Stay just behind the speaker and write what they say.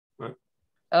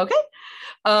Okay.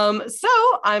 So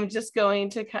I'm just going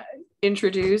to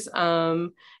introduce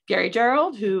Gary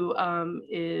Gerold, who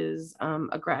is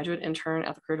a graduate intern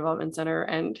at the Career Development Center,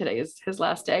 and today is his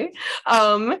last day.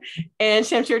 And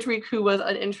Shamsher Tariq, who was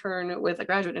a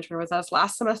graduate intern with us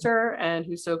last semester, and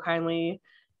who so kindly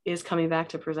is coming back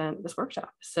to present this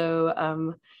workshop.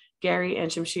 So Gary and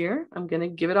Shamsher, I'm going to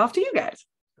give it off to you guys.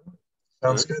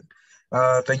 Sounds good.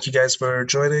 Thank you guys for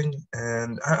joining.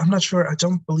 And I'm not sure, I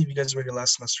don't believe you guys were here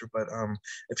last semester, but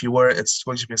if you were, it's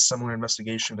going to be a similar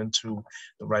investigation into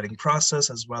the writing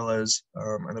process, as well as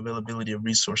an availability of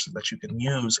resources that you can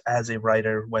use as a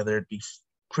writer, whether it be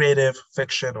creative,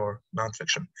 fiction, or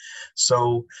nonfiction.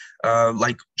 So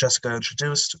like Jessica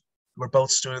introduced, we're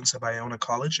both students of Iona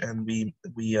College, and we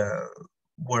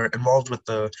were involved with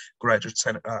the graduate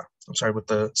center, with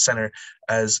the center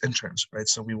as interns, right?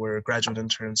 So we were graduate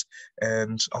interns,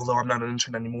 and although I'm not an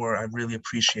intern anymore, I really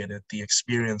appreciated the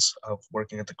experience of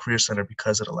working at the Career Center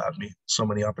because it allowed me so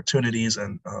many opportunities,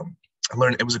 and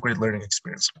it was a great learning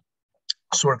experience.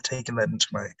 Sort of taking that into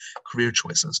my career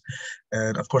choices.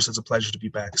 And of course, it's a pleasure to be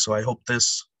back. So I hope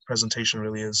this presentation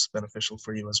really is beneficial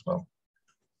for you as well.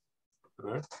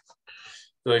 All right.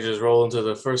 So I just roll into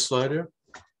the first slide here.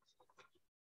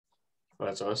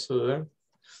 That's us there.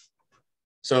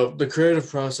 So the creative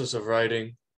process of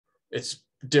writing, it's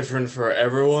different for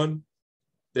everyone.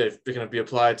 They're going to be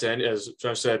applied to, as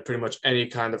Josh said, pretty much any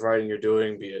kind of writing you're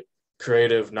doing, be it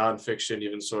creative, nonfiction,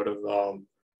 even sort of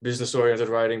business-oriented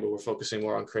writing, but we're focusing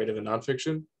more on creative and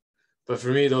nonfiction. But for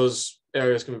me, those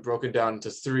areas can be broken down into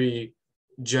three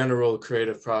general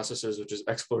creative processes, which is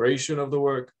exploration of the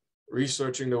work,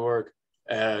 researching the work,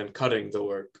 and cutting the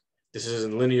work. This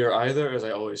isn't linear either, as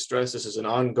I always stress. This is an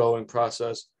ongoing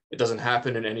process. It doesn't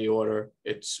happen in any order.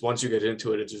 It's once you get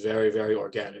into it, it's very, very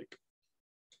organic.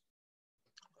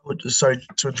 Sorry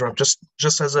to interrupt.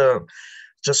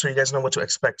 Just so you guys know what to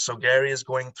expect. So Gary is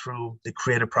going through the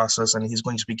creative process, and he's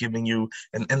going to be giving you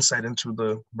an insight into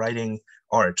the writing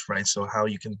art, right? So how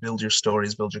you can build your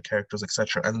stories, build your characters,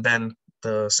 etc. And then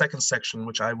the second section,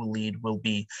 which I will lead, will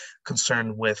be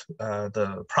concerned with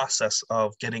the process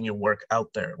of getting your work out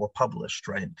there or published,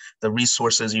 right? The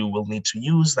resources you will need to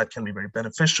use that can be very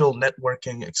beneficial,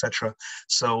 networking, etc.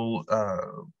 So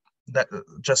that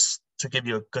just to give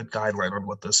you a good guideline on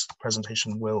what this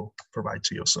presentation will provide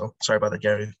to you. So sorry about that,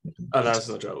 Gary. Oh, that's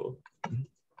no trouble. All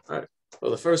right. Well,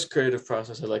 the first creative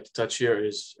process I'd like to touch here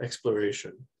is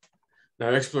exploration. Now,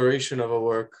 exploration of a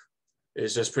work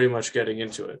is just pretty much getting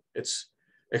into it. It's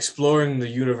exploring the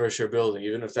universe you're building,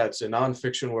 even if that's a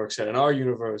nonfiction work set in our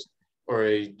universe or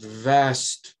a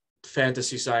vast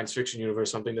fantasy science fiction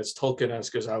universe, something that's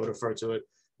Tolkien-esque, as I would refer to it,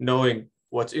 knowing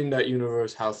what's in that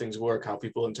universe, how things work, how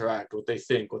people interact, what they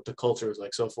think, what the culture is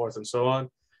like, so forth and so on,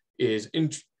 is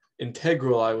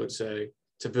integral, I would say,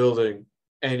 to building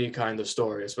any kind of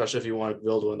story, especially if you want to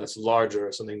build one that's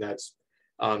larger, something that's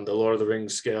on the Lord of the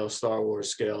Rings scale, Star Wars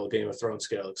scale, Game of Thrones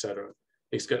scale, etc.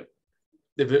 It's good.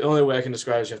 The only way I can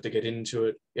describe it is you have to get into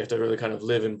it. You have to really kind of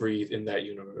live and breathe in that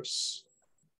universe.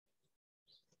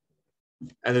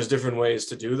 And there's different ways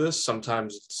to do this.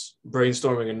 Sometimes it's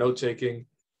brainstorming and note-taking.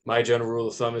 My general rule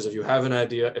of thumb is if you have an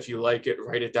idea, if you like it,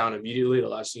 write it down immediately. The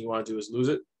last thing you want to do is lose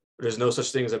it. But there's no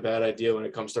such thing as a bad idea when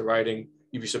it comes to writing.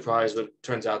 You'd be surprised what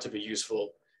turns out to be useful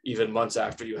even months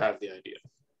after you have the idea.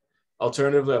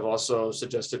 Alternatively, I've also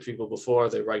suggested people before,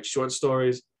 they write short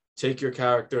stories, take your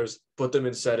characters, put them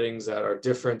in settings that are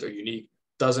different or unique,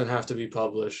 doesn't have to be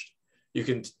published. You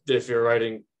can, if you're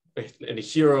writing a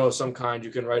hero of some kind,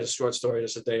 you can write a short story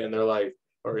just a day in their life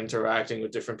or interacting with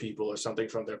different people or something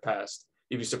from their past.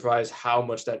 You'd be surprised how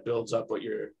much that builds up what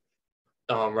you're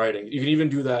writing. You can even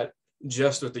do that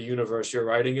just with the universe you're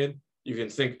writing in. You can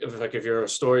think of, like, if your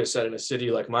story is set in a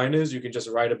city like mine is, you can just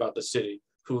write about the city,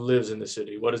 who lives in the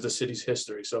city, what is the city's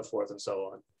history, so forth and so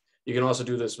on. You can also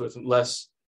do this with less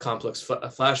complex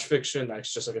flash fiction.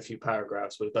 That's just like a few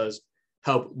paragraphs, but it does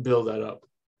help build that up.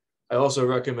 I also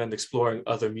recommend exploring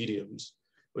other mediums,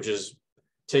 which is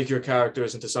take your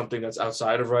characters into something that's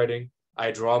outside of writing.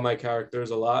 I draw my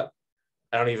characters a lot.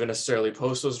 I don't even necessarily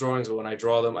post those drawings, but when I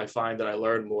draw them, I find that I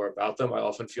learn more about them. I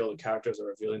often feel the characters are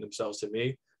revealing themselves to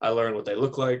me. I learn what they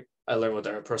look like. I learn what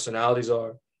their personalities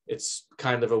are. It's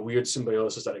kind of a weird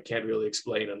symbiosis that I can't really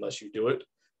explain unless you do it,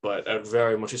 but I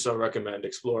very much so recommend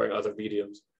exploring other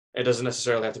mediums. It doesn't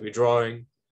necessarily have to be drawing.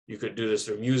 You could do this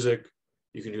through music.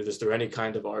 You can do this through any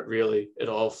kind of art, really. It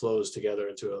all flows together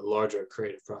into a larger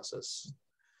creative process.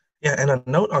 Yeah, and a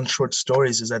note on short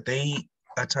stories is that they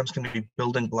at times can be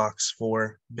building blocks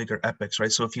for bigger epics,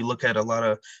 right? So if you look at a lot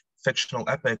of fictional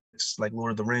epics like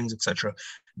Lord of the Rings, etc.,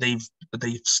 they've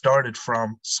started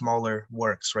from smaller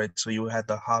works, right? So you had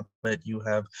The Hobbit, you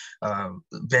have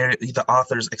the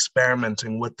authors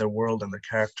experimenting with their world and their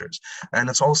characters, and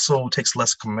it also takes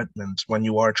less commitment when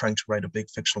you are trying to write a big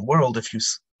fictional world if you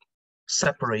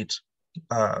separate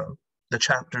the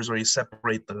chapters, or you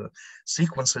separate the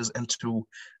sequences into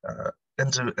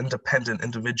independent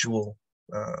individual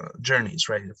journeys,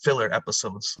 right? Filler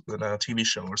episodes in a TV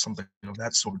show or something of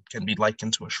that sort can be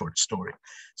likened to a short story.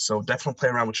 So definitely play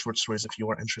around with short stories if you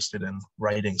are interested in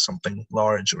writing something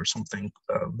large or something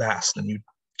vast and you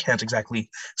can't exactly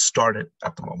start it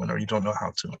at the moment, or you don't know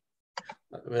how to.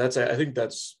 I mean, I think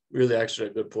that's really actually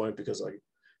a good point, because like,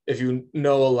 if you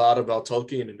know a lot about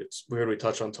Tolkien, and it's weird we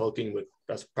touch on Tolkien, but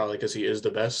that's probably because he is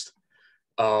the best.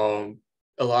 A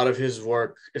lot of his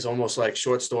work is almost like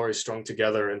short stories strung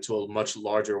together into a much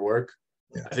larger work.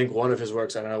 Yeah. I think one of his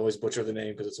works, and I always butcher the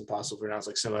name because it's impossible to pronounce,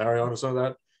 like Silmarillion or something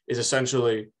like that, is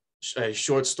essentially a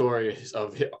short story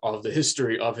of the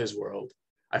history of his world.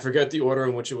 I forget the order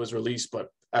in which it was released, but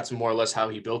that's more or less how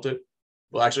he built it.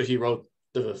 Well, actually, he wrote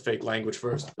the fake language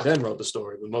first, then wrote the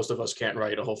story, but most of us can't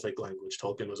write a whole fake language.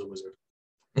 Tolkien was a wizard.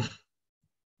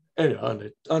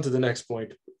 Anyway, on to the next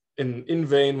point. In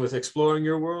vein with exploring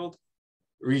your world,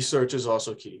 research is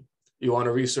also key. You want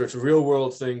to research real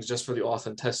world things just for the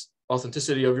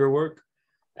authenticity of your work,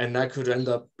 and that could end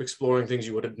up exploring things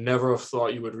you would have never have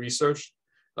thought you would research.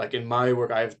 Like in my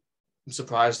work, I'm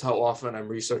surprised how often I'm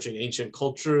researching ancient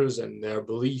cultures and their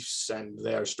beliefs and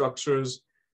their structures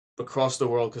across the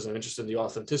world because I'm interested in the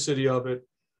authenticity of it.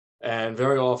 And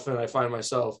very often I find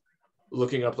myself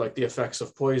looking up like the effects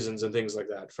of poisons and things like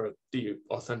that for the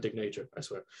authentic nature, I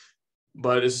swear.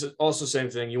 But it's also the same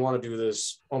thing. You want to do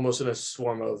this almost in a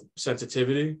form of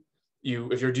sensitivity.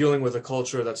 If you're dealing with a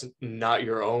culture that's not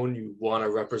your own, you want to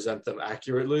represent them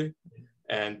accurately.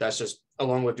 And that's just,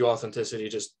 along with the authenticity,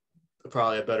 just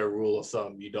probably a better rule of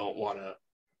thumb. You don't want to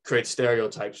create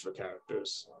stereotypes for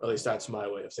characters. At least that's my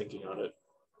way of thinking on it.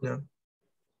 Yeah.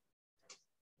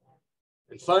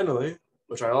 And finally,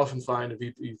 which I often find to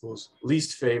be people's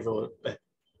least favorite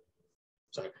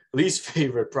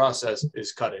process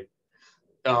is cutting.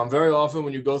 Very often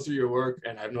when you go through your work,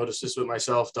 and I've noticed this with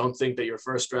myself, don't think that your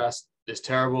first draft is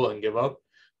terrible and give up.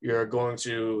 You're going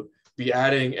to be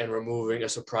adding and removing a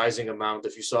surprising amount.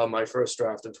 If you saw my first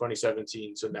draft in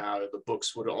 2017 to now, the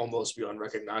books would almost be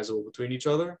unrecognizable between each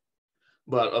other.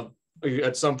 But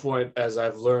at some point, as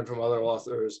I've learned from other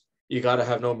authors, you got to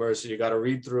have no mercy. You got to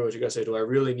read through it. You got to say, do I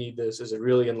really need this? Is it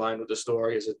really in line with the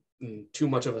story? Is it too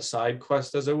much of a side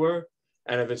quest, as it were?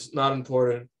 And if it's not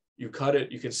important, you cut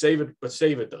it. You can save it, but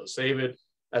save it though. Save it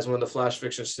as one of the flash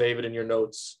fiction. Save it in your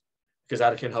notes, because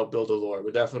that can help build a lore.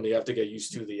 But definitely you have to get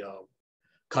used to the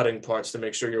cutting parts to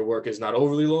make sure your work is not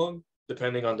overly long,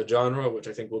 depending on the genre, which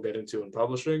I think we'll get into in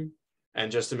publishing, and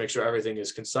just to make sure everything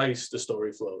is concise, the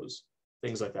story flows,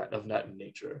 things like that, of that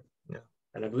nature. Yeah.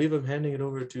 And I believe I'm handing it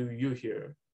over to you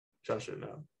here, Shamsher,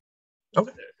 now.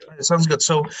 Okay, it sounds good.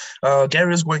 So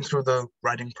Gary is going through the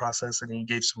writing process, and he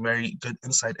gave some very good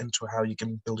insight into how you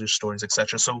can build your stories,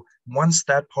 etc. So once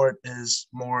that part is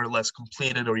more or less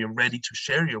completed, or you're ready to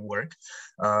share your work,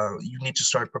 you need to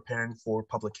start preparing for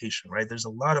publication, right? There's a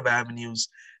lot of avenues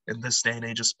in this day and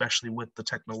age, especially with the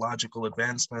technological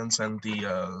advancements and the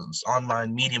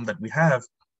online medium that we have.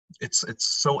 It's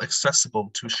so accessible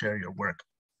to share your work.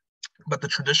 But the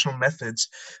traditional methods,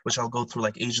 which I'll go through,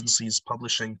 like agencies,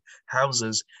 publishing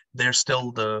houses, they're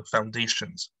still the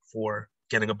foundations for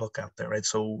getting a book out there, right?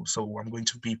 So I'm going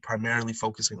to be primarily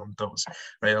focusing on those,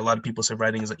 right? A lot of people say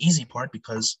writing is an easy part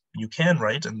because you can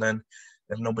write, and then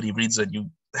if nobody reads it,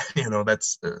 you know,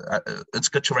 that's it's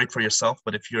good to write for yourself,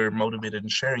 but if you're motivated in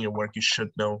sharing your work, you should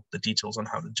know the details on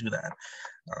how to do that.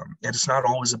 And it's not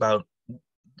always about,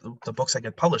 the books that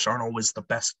get published aren't always the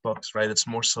best books, right? It's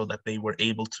more so that they were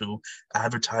able to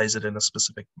advertise it in a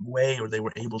specific way, or they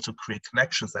were able to create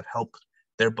connections that help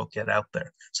their book get out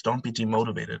there. So don't be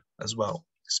demotivated as well,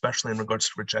 especially in regards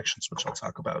to rejections, which I'll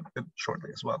talk about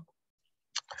shortly as well.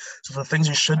 So the things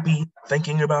you should be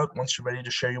thinking about once you're ready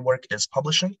to share your work is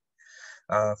publishing,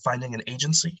 finding an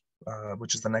agency,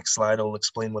 which is the next slide. I'll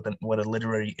explain what a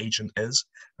literary agent is,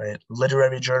 right?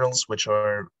 Literary journals, which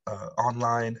are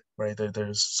online, right?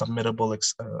 There's submittable,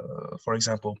 for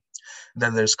example.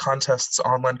 Then there's contests,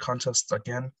 online contests,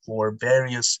 again, for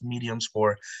various mediums,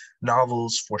 for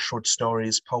novels, for short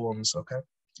stories, poems, okay?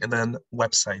 And then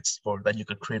websites that you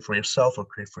could create for yourself or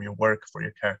create for your work, for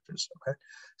your characters, okay?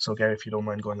 So Gary, if you don't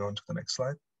mind going on to the next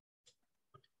slide.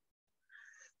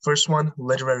 First one,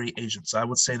 literary agents. I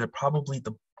would say they're probably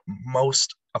the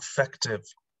most effective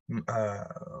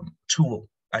tool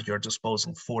at your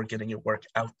disposal for getting your work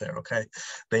out there, okay?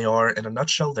 They are, in a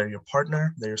nutshell, they're your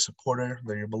partner, they're your supporter,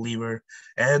 they're your believer,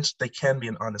 and they can be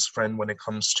an honest friend when it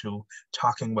comes to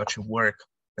talking about your work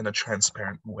in a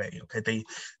transparent way, okay?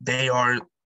 They are,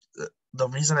 the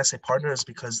reason I say partner is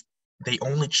because they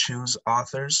only choose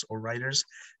authors or writers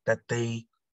that they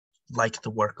like the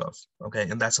work of, okay?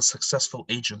 And that's a successful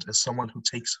agent, is someone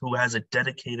who has a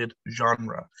dedicated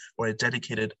genre or a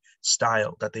dedicated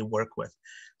style that they work with.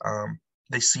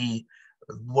 They see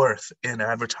worth in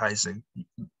advertising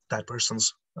that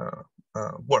person's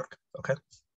work, okay?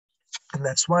 And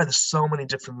that's why there's so many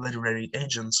different literary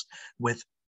agents with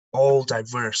all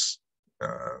diverse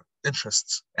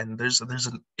interests, and there's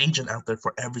an agent out there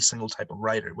for every single type of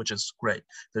writer, which is great.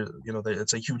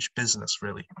 It's a huge business,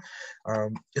 really.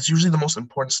 It's usually the most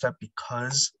important step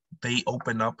because they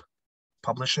open up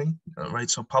publishing, right?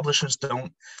 So publishers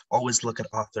don't always look at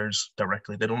authors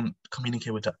directly. They don't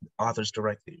communicate with authors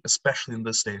directly, especially in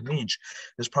this day and age.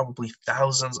 There's probably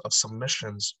thousands of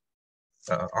submissions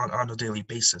on a daily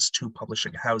basis to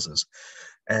publishing houses,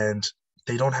 and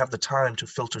they don't have the time to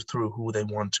filter through who they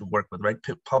want to work with, right?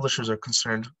 Publishers are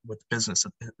concerned with business,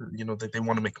 they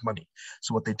want to make money.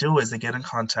 So what they do is they get in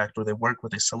contact, or they work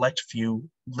with a select few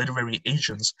literary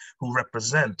agents who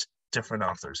represent different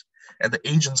authors. And the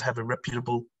agents have a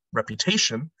reputable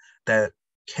reputation that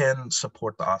can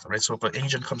support the author, right? So if an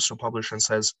agent comes to a publisher and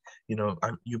says,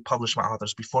 you published my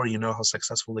authors before, you know how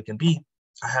successful they can be.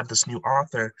 I have this new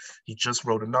author, he just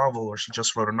wrote a novel, or she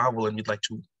just wrote a novel, and we'd like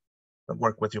to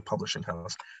work with your publishing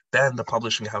house. Then the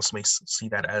publishing house may see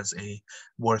that as a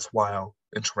worthwhile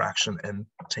interaction and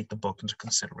take the book into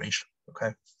consideration,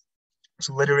 okay?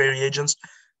 So literary agents,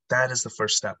 that is the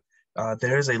first step.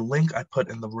 There is a link I put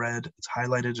in the red, it's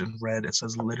highlighted in red, it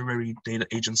says Literary Data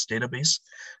Agents Database.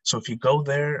 So if you go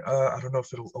there, I don't know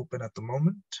if it'll open at the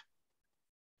moment.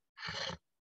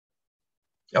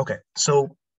 Okay,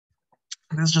 so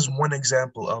this is just one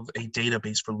example of a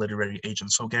database for literary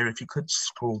agents. So Gary, if you could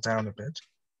scroll down a bit,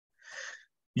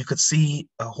 you could see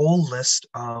a whole list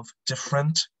of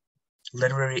different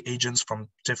literary agents from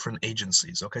different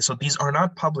agencies. Okay, so these are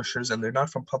not publishers and they're not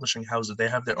from publishing houses. They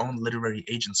have their own literary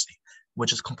agency,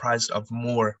 which is comprised of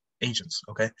more agents.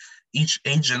 Okay, each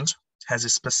agent has a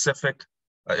specific,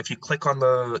 if you click on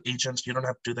the agent, you don't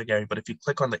have to do that, Gary, but if you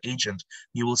click on the agent,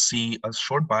 you will see a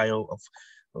short bio of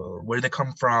where they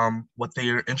come from, what they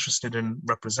are interested in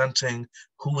representing,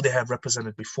 who they have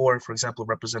represented before. For example,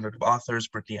 representative authors,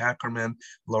 Brittany Ackerman,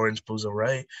 Lawrence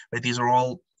Bouzaray, right? These are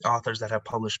all authors that have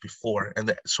published before, and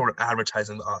they're sort of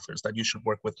advertising the authors that you should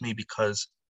work with me because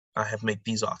I have made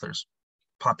these authors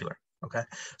popular, okay?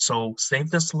 So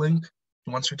save this link.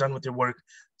 Once you're done with your work,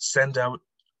 send out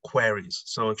queries.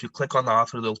 So if you click on the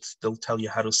author, they'll tell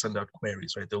you how to send out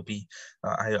queries, right? They'll be,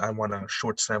 I want a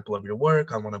short sample of your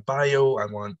work, I want a bio, I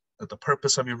want the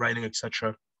purpose of your writing,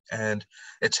 etc. And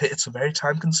it's very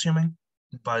time consuming,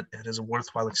 but it is a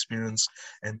worthwhile experience.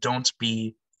 And don't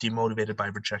be demotivated by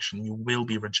rejection. You will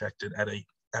be rejected at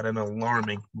an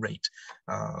alarming rate.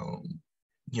 But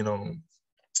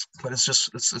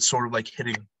it's sort of like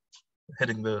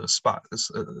hitting the spot.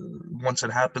 Once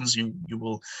it happens, you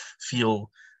will feel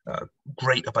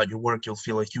great about your work. You'll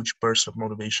feel a huge burst of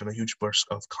motivation, a huge burst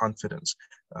of confidence.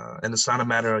 And it's not a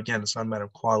matter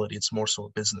of quality, it's more so a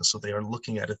business. So they are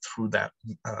looking at it through that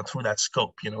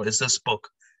scope. Is this book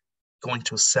going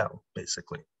to sell,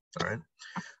 basically? All right.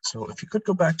 So if you could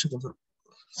go back to the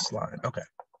slide. Okay.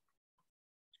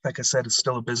 Like I said, it's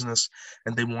still a business,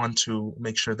 and they want to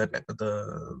make sure that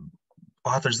the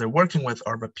authors they're working with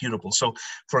are reputable. So,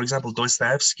 for example,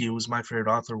 Dostoevsky, who was my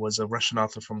favorite author, was a Russian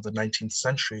author from the 19th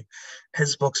century.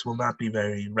 His books will not be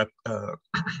very,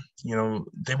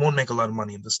 they won't make a lot of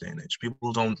money in this day and age.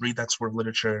 People don't read that sort of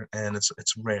literature, and it's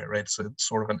rare, right? It's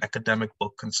sort of an academic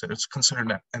book. It's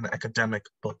considered an academic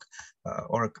book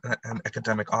or an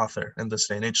academic author in this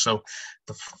day and age. So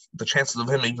the chances of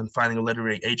him even finding a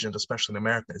literary agent, especially in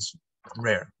America, is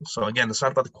rare. So again, it's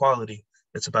not about the quality.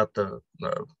 It's about the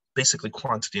basically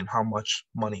quantity and how much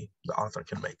money the author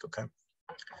can make, okay?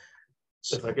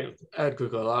 So if I can add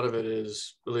quickly, a lot of it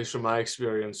is, at least from my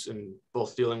experience in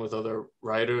both dealing with other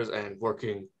writers and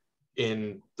working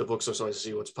in the bookstore, so I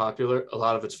see what's popular, a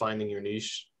lot of it's finding your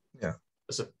niche. Yeah.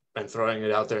 And throwing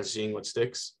it out there and seeing what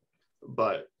sticks.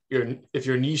 But if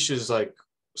your niche is like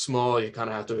small, you kind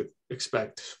of have to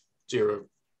expect your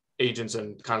agents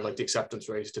and kind of like the acceptance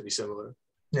rates to be similar.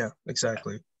 Yeah,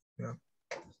 exactly. Yeah.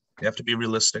 You have to be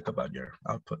realistic about your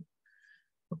output.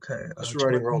 Okay. Just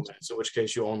writing romance, in which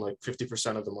case you own like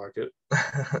 50% of the market.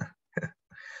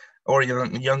 Or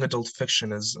young adult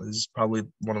fiction is probably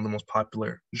one of the most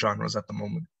popular genres at the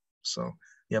moment. So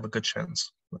you have a good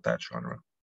chance. with that genre.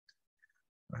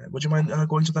 All right, would you mind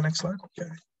going to the next slide? Okay.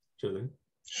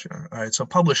 Sure. All right. So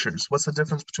publishers, what's the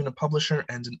difference between a publisher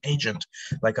and an agent?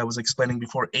 Like I was explaining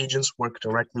before, agents work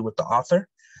directly with the author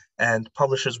and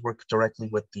publishers work directly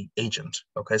with the agent.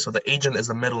 Okay. So the agent is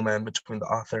the middleman between the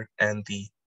author and the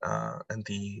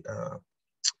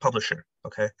publisher.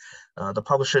 Okay. The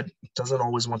publisher doesn't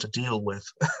always want to deal with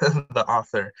the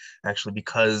author actually,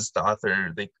 because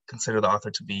they consider the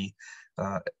author to be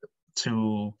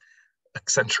too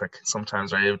eccentric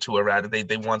sometimes, right? Too erratic.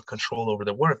 They want control over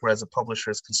the work, whereas a publisher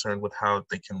is concerned with how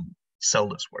they can sell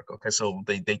this work. Okay, so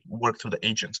they work through the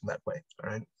agent in that way. All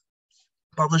right.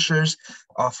 Publishers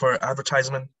offer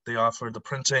advertisement, they offer the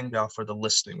printing, they offer the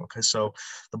listing. Okay, so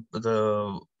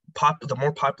the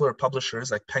more popular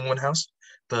publishers like Penguin House,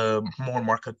 the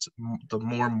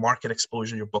more market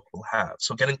exposure your book will have.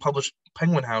 So getting published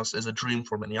Penguin House is a dream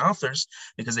for many authors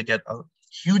because they get a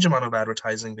huge amount of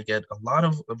advertising, they get a lot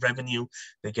of revenue,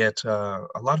 they get a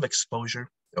lot of exposure.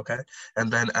 Okay, and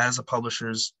then as a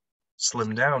publisher's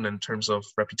slim down in terms of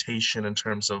reputation, in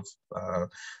terms of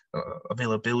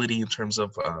availability, in terms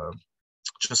of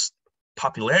just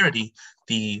popularity,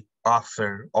 the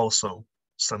author also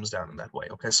slims down in that way.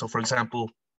 Okay, so for example,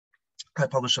 I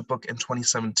published a book in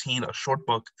 2017, a short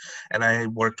book, and I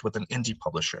worked with an indie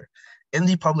publisher.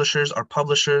 Indie publishers are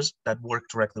publishers that work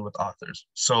directly with authors.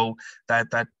 So that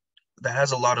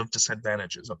has a lot of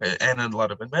disadvantages, okay, and a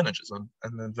lot of advantages.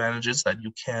 And the advantage is that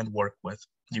you can work with,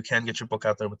 you can get your book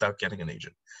out there without getting an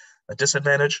agent. A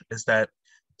disadvantage is that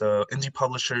the indie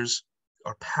publishers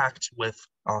are packed with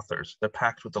authors. They're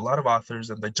packed with a lot of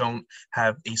authors and they don't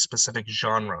have a specific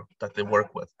genre that they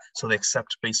work with. So they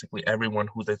accept basically everyone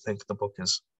who they think the book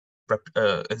is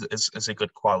a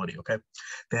good quality, okay?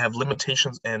 They have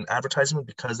limitations in advertisement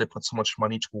because they put so much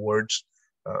money towards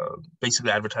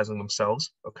basically advertising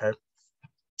themselves, okay?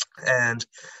 And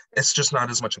it's just not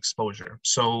as much exposure.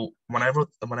 So when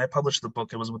I published the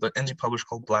book, it was with an indie publisher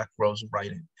called Black Rose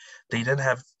Writing. They didn't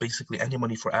have basically any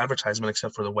money for advertisement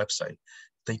except for the website.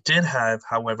 They did have,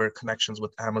 however, connections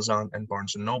with Amazon and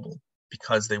Barnes & Noble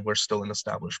because they were still an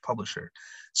established publisher.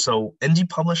 So indie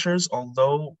publishers,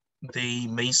 although they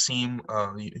may seem,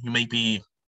 you may be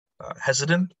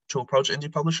hesitant to approach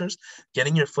indie publishers,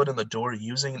 getting your foot in the door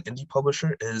using an indie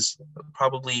publisher is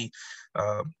probably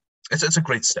it's a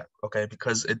great step, okay,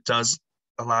 because it does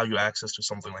allow you access to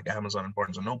something like Amazon and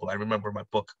Barnes & Noble. I remember my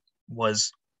book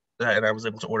was, and I was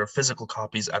able to order physical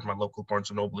copies at my local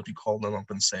Barnes & Noble. If you call them up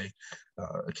and say,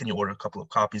 can you order a couple of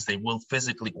copies, they will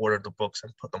physically order the books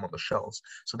and put them on the shelves.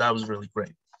 So that was really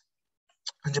great.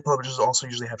 Indie publishers also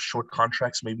usually have short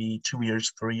contracts, maybe 2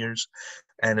 years, 3 years,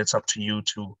 and it's up to you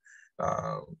to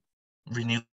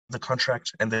renew the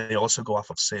contract, and they also go off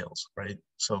of sales, right?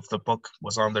 So if the book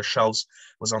was on their shelves,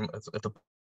 if the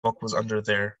book was under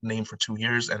their name for 2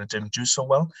 years and it didn't do so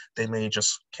well, they may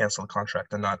just cancel the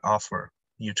contract and not offer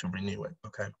you to renew it,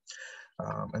 okay?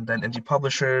 And then indie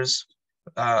publishers,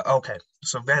 okay,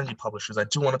 so vanity publishers, I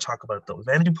do want to talk about those.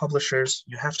 Vanity publishers,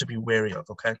 you have to be wary of,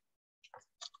 okay?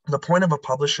 The point of a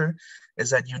publisher is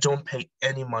that you don't pay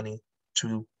any money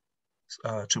to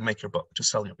make your book, to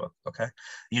sell your book, okay?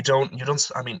 You don't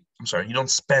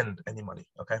spend any money,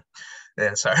 okay?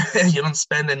 Yeah, sorry, you don't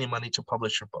spend any money to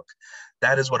publish your book.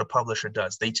 That is what a publisher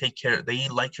does. They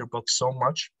like your book so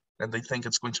much and they think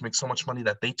it's going to make so much money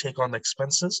that they take on the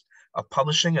expenses of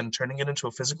publishing and turning it into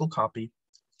a physical copy,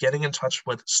 getting in touch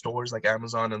with stores like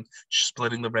Amazon and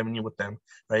splitting the revenue with them,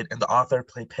 right? And the author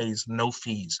pays no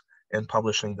fees in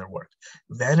publishing their work.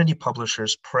 Vanity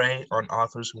publishers prey on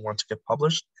authors who want to get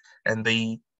published, and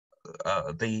they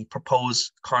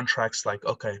propose contracts like,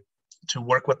 okay, to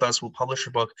work with us, we'll publish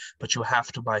your book, but you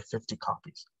have to buy 50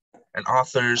 copies. And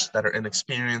authors that are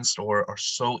inexperienced or are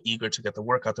so eager to get the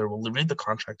work out there will read the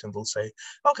contract and they'll say,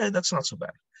 okay, that's not so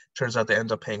bad. Turns out they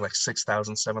end up paying like $6,000,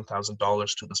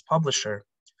 $7,000 to this publisher,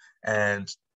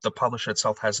 and the publisher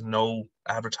itself has no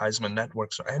advertisement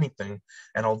networks or anything.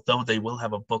 And although they will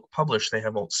have a book published, they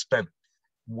have all spent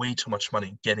way too much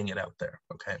money getting it out there,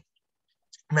 okay?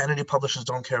 Vanity publishers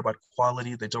don't care about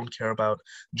quality, they don't care about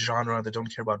genre, they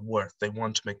don't care about worth. They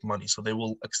want to make money, so they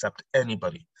will accept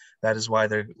anybody. That is why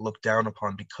they're looked down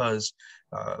upon, because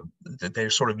they're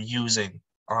sort of using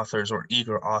authors or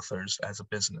eager authors as a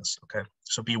business, okay?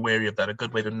 So be wary of that. A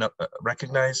good way to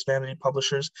recognize vanity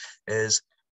publishers is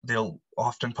they'll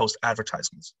often post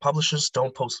advertisements. Publishers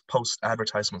don't post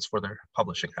advertisements for their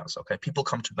publishing house, okay? People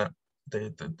come to them.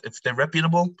 If they're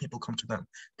reputable, people come to them.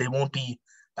 They won't be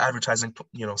advertising,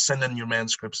 send in your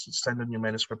manuscript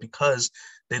because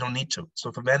they don't need to. So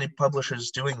if a vanity publisher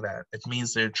is doing that, it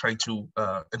means they're trying to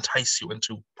entice you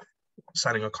into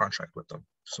signing a contract with them.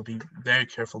 So be very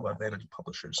careful about vanity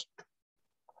publishers.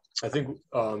 I think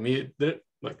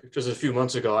like just a few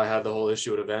months ago, I had the whole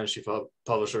issue with a vanity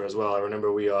publisher as well. I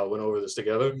remember we went over this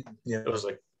together. Yeah. It was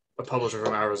like a publisher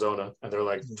from Arizona, and they're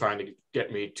like trying to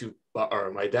get me to,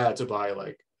 or my dad to buy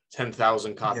like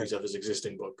 10,000 copies of his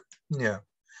existing book. Yeah.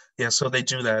 Yeah, so they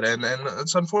do that, and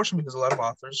it's unfortunate because a lot of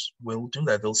authors will do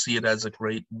that. They'll see it as a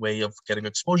great way of getting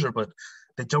exposure, but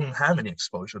they don't have any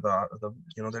exposure.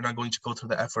 They're not going to go through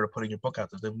the effort of putting your book out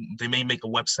there. They may make a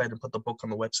website and put the book on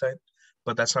the website,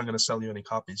 but that's not going to sell you any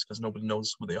copies because nobody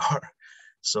knows who they are.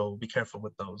 So be careful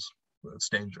with those. It's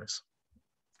dangerous.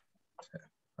 Okay.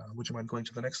 Would you mind going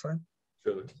to the next slide?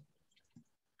 Sure.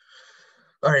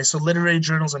 All right, so literary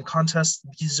journals and contests,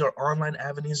 these are online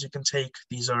avenues you can take.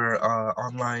 These are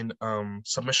online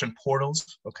submission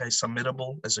portals, okay?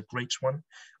 Submittable is a great one.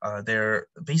 They're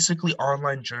basically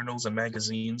online journals and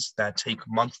magazines that take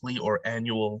monthly or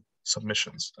annual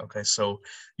submissions, okay? So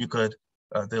you could,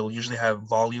 they'll usually have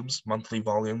volumes, monthly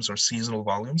volumes or seasonal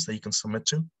volumes that you can submit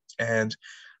to. And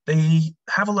they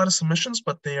have a lot of submissions,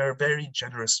 but they are very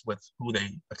generous with who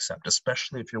they accept,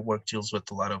 especially if your work deals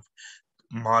with a lot of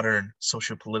modern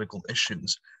socio-political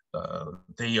issues.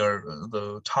 They are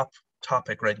the top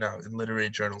topic right now in literary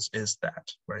journals is that,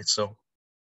 right? So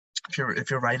if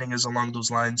your writing is along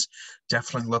those lines,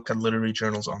 definitely look at literary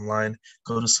journals online.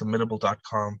 Go to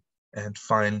submittable.com and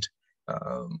find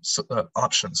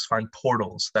options, find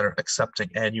portals that are accepting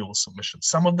annual submissions.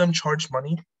 Some of them charge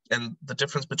money, and the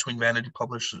difference between vanity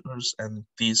publishers and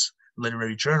these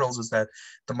literary journals is that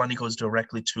the money goes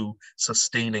directly to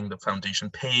sustaining the foundation,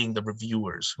 paying the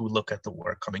reviewers who look at the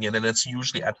work coming in, and it's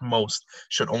usually at most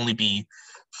should only be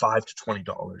 $5 to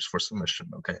 $20 for submission.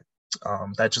 Okay,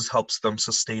 that just helps them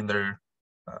sustain their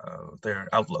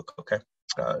outlook. Okay,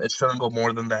 it shouldn't go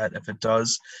more than that. If it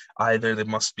does, either they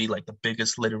must be like the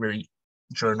biggest literary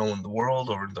journal in the world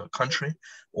or in the country,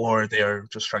 or they are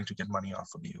just trying to get money off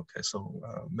of you. Okay, so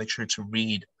make sure to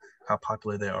read how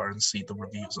popular they are and see the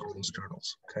reviews of those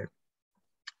journals. Okay.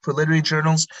 For literary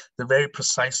journals, they're very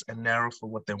precise and narrow for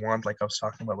what they want. Like I was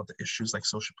talking about with the issues like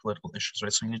social political issues,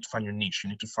 right? So you need to find your niche. You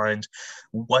need to find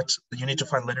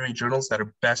literary journals that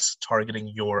are best targeting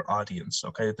your audience.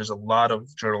 Okay. There's a lot of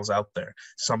journals out there.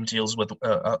 Some deals with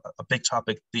a big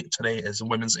topic today is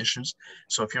women's issues.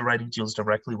 So if your writing deals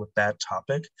directly with that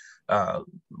topic,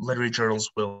 literary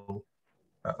journals will,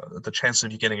 the chance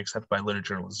of you getting accepted by a literary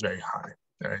journal is very high.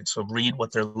 All right, so read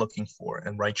what they're looking for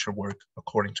and write your work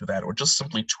according to that, or just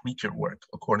simply tweak your work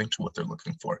according to what they're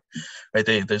looking for. Right,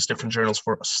 there's different journals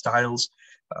for styles,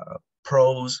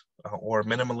 prose, or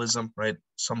minimalism. Right,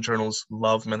 some journals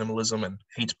love minimalism and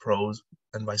hate prose,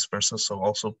 and vice versa. So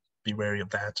also be wary of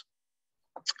that.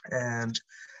 And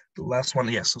the last one,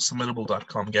 so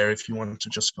submittable.com. Gary, if you wanted to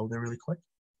just go there really quick.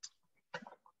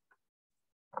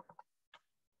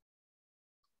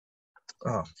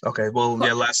 Oh, okay. Well,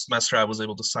 yeah, last semester I was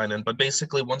able to sign in, but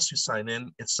basically once you sign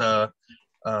in, it's I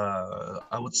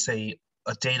would say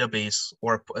a database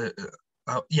or a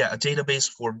database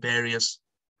for various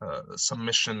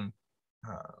submission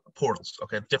portals.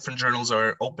 Okay, different journals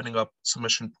are opening up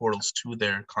submission portals to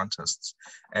their contests,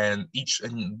 and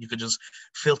you could just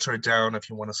filter it down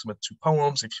if you want to submit 2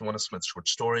 poems, if you want to submit short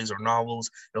stories or novels,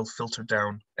 it'll filter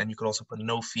down, and you could also put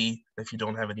no fee. If you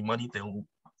don't have any money,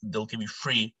 they'll give you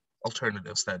free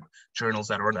alternatives, that journals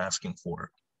that aren't asking for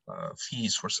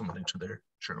fees for submitting to their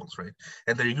journals, right?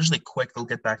 And they're usually quick. They'll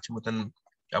get back to you within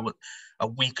a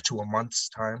week to a month's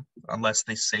time, unless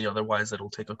they say otherwise.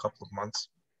 It'll take a couple of months.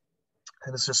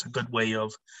 And it's just a good way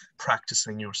of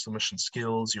practicing your submission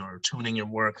skills, your tuning your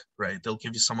work, right? They'll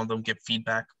give you, some of them give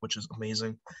feedback, which is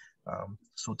amazing.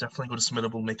 So definitely go to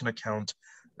Submittable, make an account,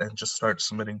 and just start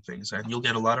submitting things. And you'll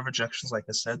get a lot of rejections, like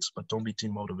I said, but don't be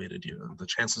demotivated. The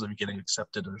chances of you getting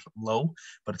accepted are low,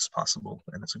 but it's possible.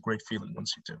 And it's a great feeling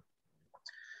once you do.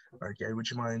 All right, Gary, would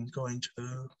you mind going to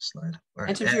the slide? All right,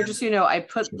 and Shamsher, just so you know, I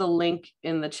put the link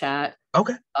in the chat.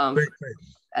 Okay, great.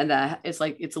 And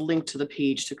it's a link to the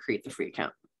page to create the free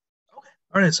account. Okay.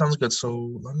 All right, sounds good.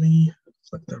 So let me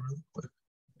click that really quick.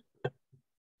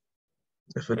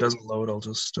 If it doesn't load, I'll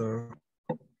just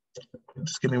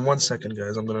give me 1 second,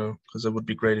 guys. Because it would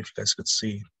be great if you guys could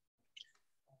see.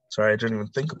 Sorry, I didn't even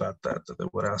think about that they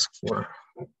would ask for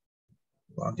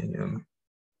logging in.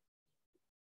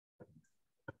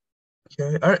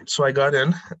 Okay, all right, so I got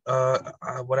in.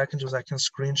 What I can do is I can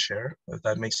screen share, if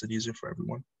that makes it easier for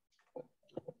everyone.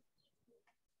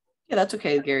 Yeah, that's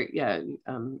okay, Gary. Yeah,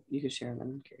 you can share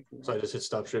them. So I just hit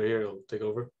stop share here, it'll take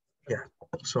over. Yeah,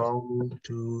 so I'll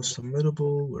do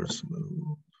submittable. Where's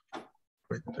submittable?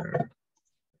 Right there.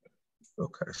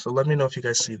 Okay, so let me know if you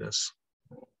guys see this.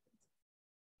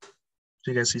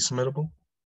 Do you guys see submittable?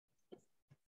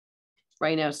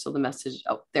 Right now, still the message.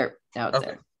 Oh, there. Now it's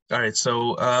there. All right.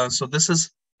 So this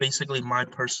is basically my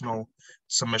personal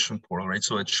submission portal, right?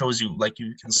 So it shows you, like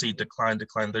you can see, decline.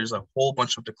 There's a whole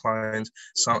bunch of declines.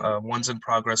 Some one's in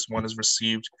progress, one is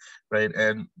received, right?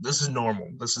 And this is normal.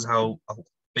 This is how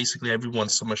basically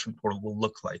everyone's submission portal will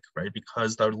look like, right?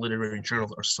 Because the literary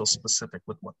journals are so specific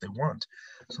with what they want.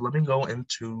 So let me go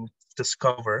into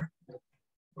Discover. Okay,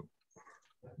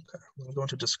 let me go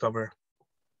into Discover.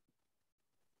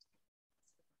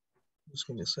 Just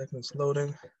give me a second, it's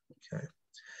loading. Okay.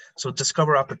 So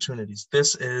Discover Opportunities.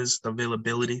 This is the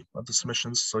availability of the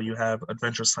submissions. So you have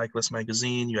Adventure Cyclist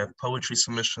Magazine, you have poetry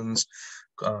submissions,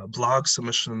 blog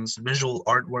submissions, visual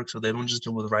artwork. So they don't just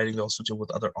deal with writing, they also deal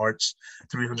with other arts,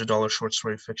 $300 short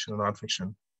story fiction and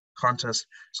nonfiction contest.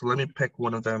 So let me pick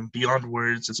one of them. Beyond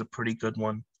Words is a pretty good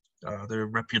one. They're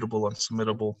reputable and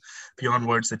submittable. Beyond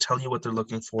Words, they tell you what they're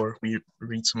looking for. We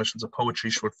read submissions of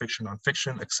poetry, short fiction,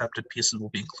 nonfiction. Accepted pieces will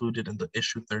be included in the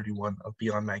issue 31 of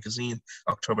Beyond Magazine,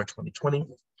 October 2020.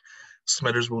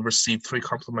 Submitters will receive 3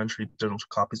 complimentary digital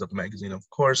copies of the magazine, of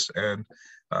course, and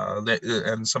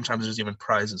sometimes there's even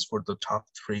prizes for the top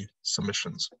 3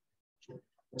 submissions.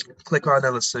 Click on it.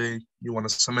 Let's say you want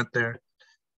to submit there.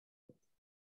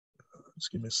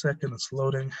 Just give me a second. It's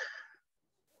loading.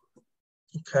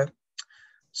 Okay,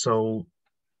 so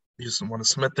you just want to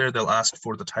submit there. They'll ask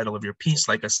for the title of your piece.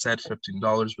 Like I said,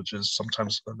 $15, which is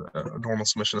sometimes a normal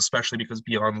submission, especially because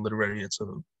Beyond Literary, it's a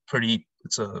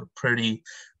pretty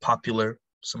popular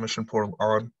submission portal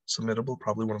on Submittable,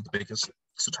 probably one of the biggest.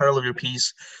 So title of your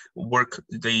piece, work,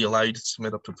 they allow you to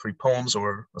submit up to 3 poems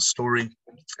or a story,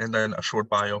 and then a short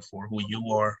bio for who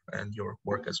you are and your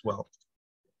work as well.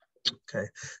 Okay,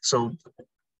 so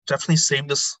definitely save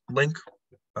this link.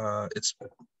 It's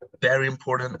very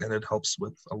important, and it helps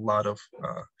with a lot of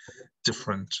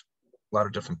different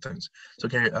things. So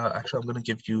Gary, actually, I'm going to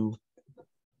give you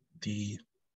the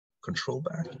control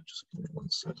back. Just give me 1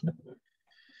 second.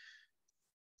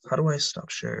 How do I stop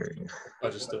sharing? I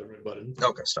just the red button.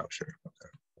 Okay, stop sharing.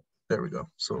 Okay, there we go.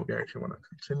 So Gary, if you want to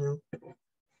continue.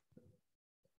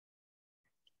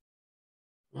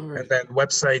 All right. And then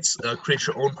websites, create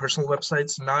your own personal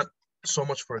websites, not so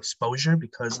much for exposure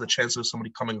because the chance of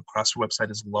somebody coming across your website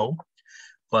is low,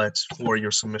 but for your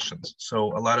submissions.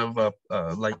 So a lot of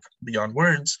like Beyond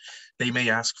Words, they may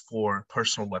ask for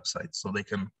personal websites so they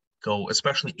can go,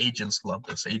 especially agents love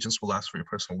this. Agents will ask for your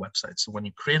personal website. So when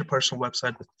you create a personal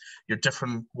website with your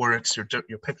different works, your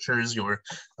pictures, your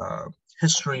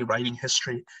history, writing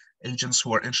history, agents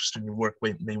who are interested in your work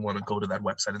may want to go to that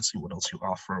website and see what else you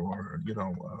offer, or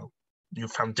your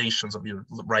foundations of your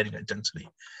writing identity.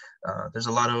 There's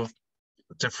a lot of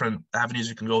different avenues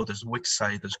you can go. There's Wix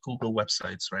site, there's Google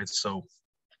websites, right? So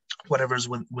whatever's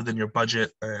within your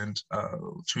budget and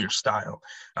to your style,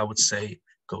 I would say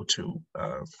go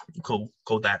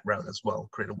that route as well.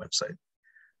 Create a website,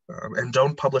 and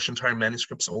don't publish entire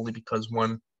manuscripts only because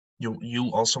you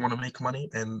also want to make money,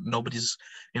 and nobody's,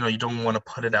 you don't want to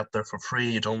put it out there for free.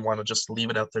 You don't want to just leave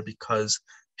it out there because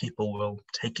people will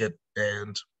take it,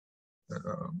 and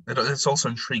it's also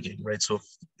intriguing, right? So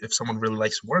if someone really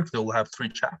likes work, they'll have 3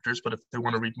 chapters, but if they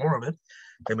want to read more of it,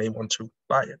 they may want to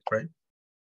buy it, right?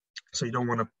 So you don't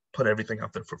want to put everything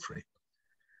out there for free.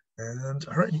 And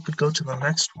all right, you could go to the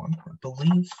next one. I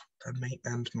believe that may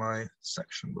end my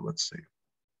section, but let's see.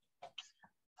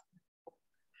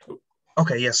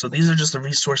 Okay, yeah, so these are just the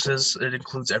resources. It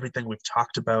includes everything we've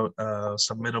talked about,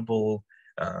 Submittable,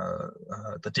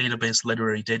 the database,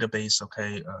 literary database,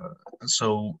 okay?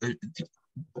 So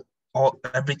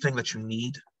everything that you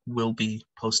need will be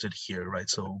posted here, right?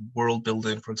 So world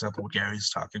building, for example, what Gary's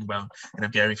talking about. And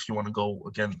if Gary, if you want to go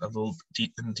again a little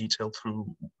in detail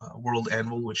through World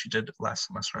Anvil, which you did last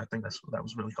semester, I think that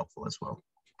was really helpful as well.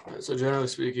 So generally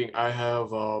speaking, I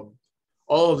have all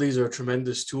of these are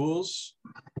tremendous tools,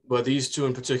 but these 2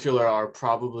 in particular are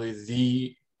probably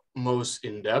the most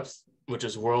in-depth, which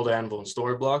is World Anvil and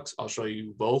Storyblocks. I'll show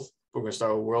you both. We're going to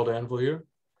start with World Anvil here.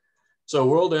 So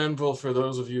World Anvil, for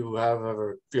those of you who have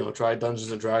ever tried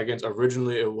Dungeons and Dragons,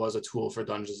 originally it was a tool for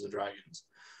Dungeons and Dragons.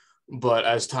 But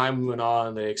as time went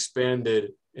on, they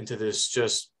expanded into this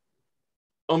just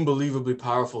unbelievably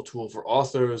powerful tool for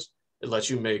authors. It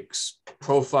lets you make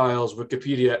profiles,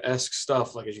 Wikipedia-esque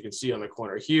stuff, like as you can see on the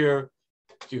corner here.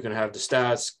 You can have the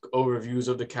stats, overviews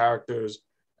of the characters.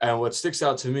 And what sticks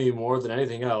out to me more than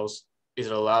anything else is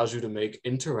it allows you to make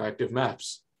interactive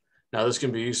maps. Now, this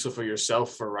can be useful for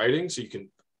yourself for writing. So you can,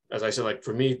 as I said, like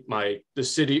for me, the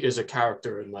city is a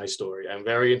character in my story. I'm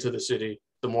very into the city.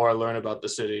 The more I learn about the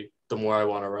city, the more I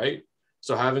want to write.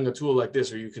 So having a tool like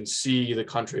this where you can see the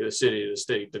country, the city, the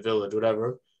state, the village,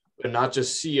 whatever, and not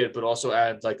just see it, but also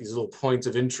add like these little points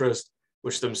of interest,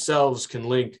 which themselves can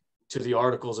link to the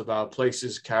articles about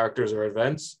places, characters, or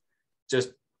events,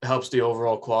 just helps the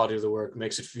overall quality of the work,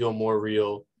 makes it feel more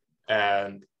real,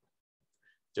 and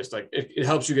just like it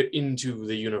helps you get into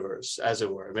the universe, as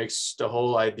it were. It makes the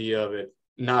whole idea of it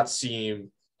not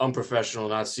seem unprofessional,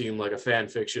 not seem like a fan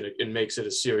fiction. It makes it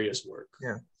a serious work.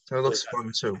 Yeah. So it looks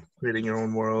fun too, creating your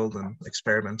own world and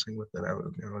experimenting with it.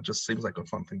 It just seems like a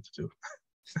fun thing to do.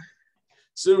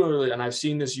 Similarly, and I've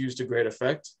seen this used to great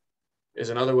effect, is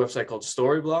another website called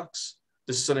Storyblocks.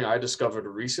 This is something I discovered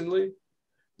recently.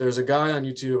 There's a guy on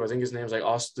YouTube, I think his name's like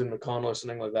Austin McConnell or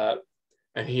something like that.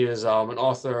 And he is an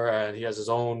author, and he has his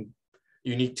own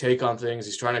unique take on things.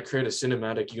 He's trying to create a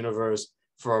cinematic universe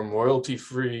from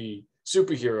royalty-free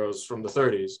superheroes from the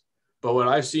 30s. But what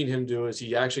I've seen him do is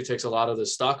he actually takes a lot of the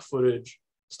stock footage,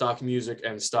 stock music,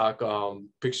 and stock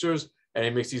pictures, and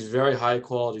he makes these very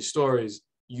high-quality stories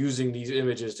using these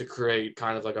images to create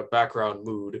kind of like a background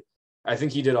mood. I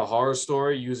think he did a horror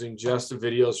story using just the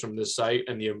videos from this site,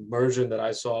 and the immersion that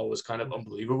I saw was kind of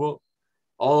unbelievable.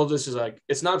 All of this is like,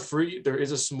 it's not free. There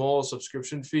is a small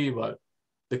subscription fee, but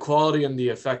the quality and the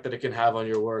effect that it can have on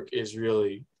your work is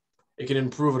really, it can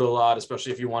improve it a lot,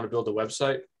 especially if you want to build a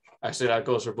website. Actually, that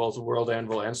goes for both World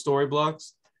Anvil and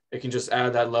Storyblocks. It can just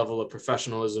add that level of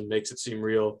professionalism, makes it seem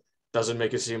real, doesn't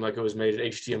make it seem like it was made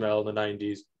in HTML in the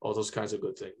 90s, all those kinds of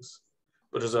good things.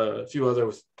 But there's a few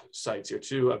other sites here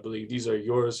too. I believe these are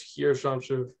yours here,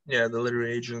 Shamsher. Yeah, the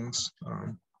literary agents.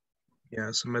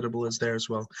 Yeah, Submittable is there as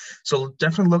well. So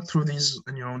definitely look through these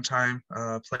in your own time.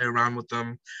 Play around with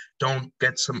them. Don't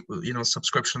get some,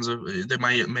 subscriptions. They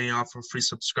may offer free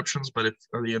subscriptions, but if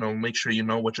make sure you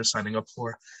know what you're signing up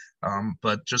for.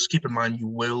 But just keep in mind, you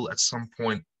will at some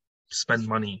point spend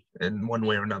money in one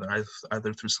way or another,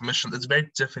 either through submission. It's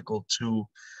very difficult to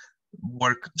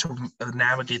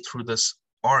navigate through this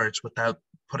art without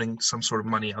putting some sort of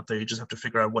money out there. You just have to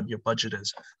figure out what your budget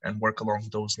is and work along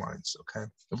those lines. Okay.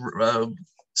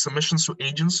 Submissions to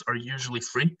agents are usually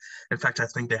free. In fact, I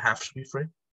think they have to be free.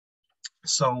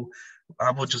 So I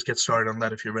will just get started on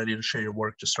that. If you're ready to share your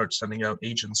work, just start sending out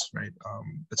agents, right?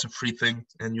 It's a free thing,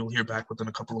 and you'll hear back within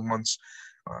a couple of months.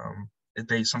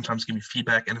 They sometimes give you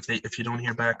feedback, and if you don't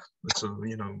hear back, it's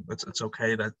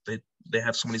okay. That they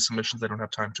have so many submissions, they don't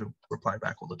have time to reply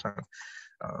back all the time.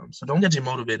 So don't get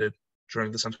demotivated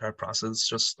during this entire process.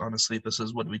 Just honestly, this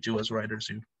is what we do as writers.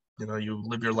 You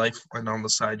live your life, and on the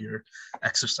side, you're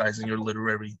exercising your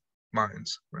literary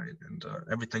minds, right? And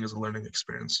everything is a learning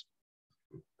experience.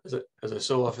 As I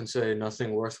so often say,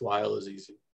 nothing worthwhile is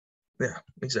easy. Yeah,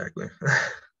 exactly.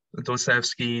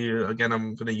 Dostoevsky, again,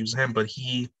 I'm going to use him, but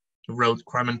he wrote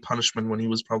Crime and Punishment when he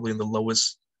was probably in the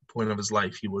lowest point of his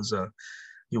life. He was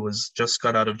just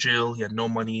got out of jail. He had no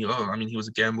money. He was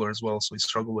a gambler as well, so he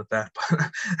struggled with that.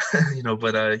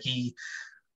 But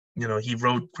he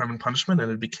wrote Crime and Punishment,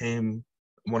 and it became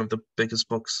one of the biggest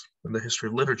books in the history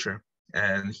of literature.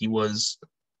 And he was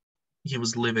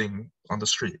living on the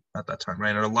street at that time,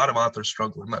 right? And a lot of authors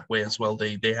struggle in that way as well.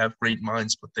 They have great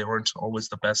minds, but they aren't always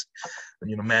the best,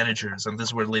 managers. And this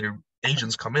is where later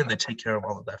agents come in. They take care of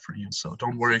all of that for you. So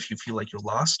don't worry if you feel like you're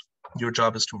lost. Your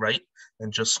job is to write,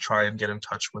 and just try and get in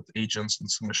touch with agents and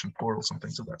submission portals and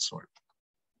things of that sort.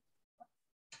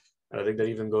 And I think that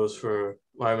even goes for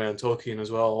my man Tolkien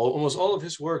as well. Almost all of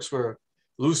his works were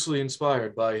loosely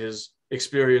inspired by his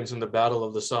experience in the Battle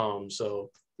of the Somme. So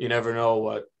you never know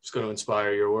what's going to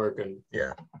inspire your work, and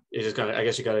yeah, you just I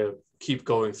guess you got to keep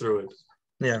going through it.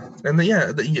 Yeah, and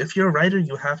if you're a writer,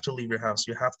 you have to leave your house.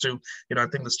 You have to, I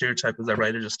think the stereotype is that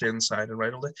writers just stay inside and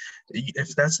write all day.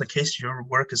 If that's the case, your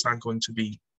work is not going to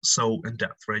be so in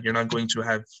depth, right? You're not going to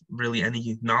have really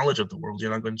any knowledge of the world. You're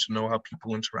not going to know how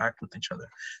people interact with each other.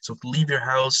 So leave your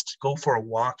house, go for a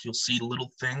walk. You'll see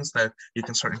little things that you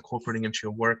can start incorporating into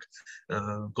your work.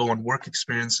 Go on work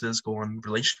experiences, go on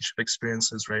relationship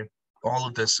experiences, right? All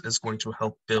of this is going to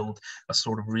help build a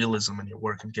sort of realism in your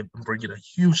work and bring it a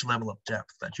huge level of depth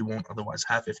that you won't otherwise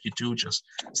have if you do just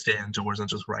stay indoors and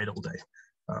just write all day.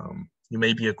 You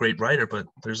may be a great writer, but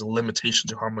there's a limitation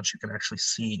to how much you can actually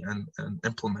see and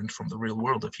implement from the real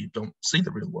world if you don't see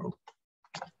the real world.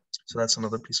 So that's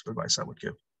another piece of advice I would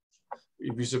give.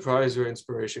 You'd be surprised where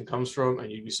inspiration comes from,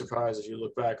 and you'd be surprised if you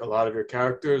look back, a lot of your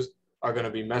characters are going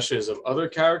to be meshes of other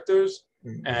characters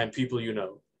and people you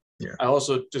know. Yeah. I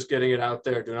also, just getting it out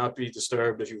there, do not be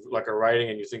disturbed if you are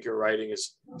writing and you think your writing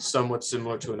is somewhat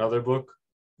similar to another book.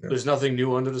 Yeah. There's nothing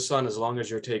new under the sun as long as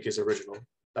your take is original.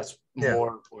 That's more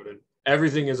important.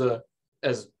 Everything is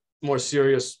as more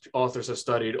serious authors have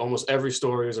studied, almost every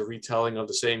story is a retelling of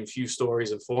the same few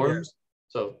stories and forms.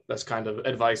 So that's kind of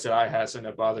advice that I had, and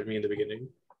that bothered me in the beginning.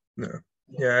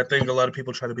 Yeah, I think a lot of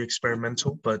people try to be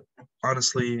experimental, but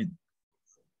honestly,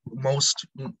 most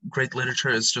great literature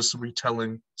is just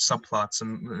retelling subplots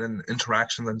and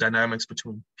interactions and dynamics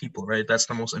between people, right? That's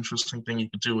the most interesting thing you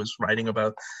could do, is writing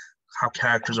about how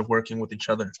characters are working with each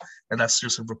other. And that's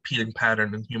just a repeating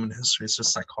pattern in human history. It's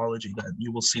just psychology, that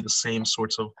you will see the same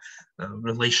sorts of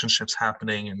relationships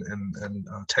happening and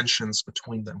tensions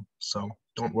between them. So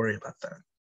don't worry about that.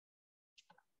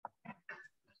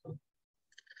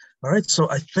 All right, so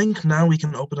I think now we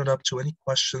can open it up to any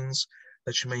questions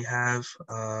that you may have.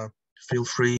 Feel free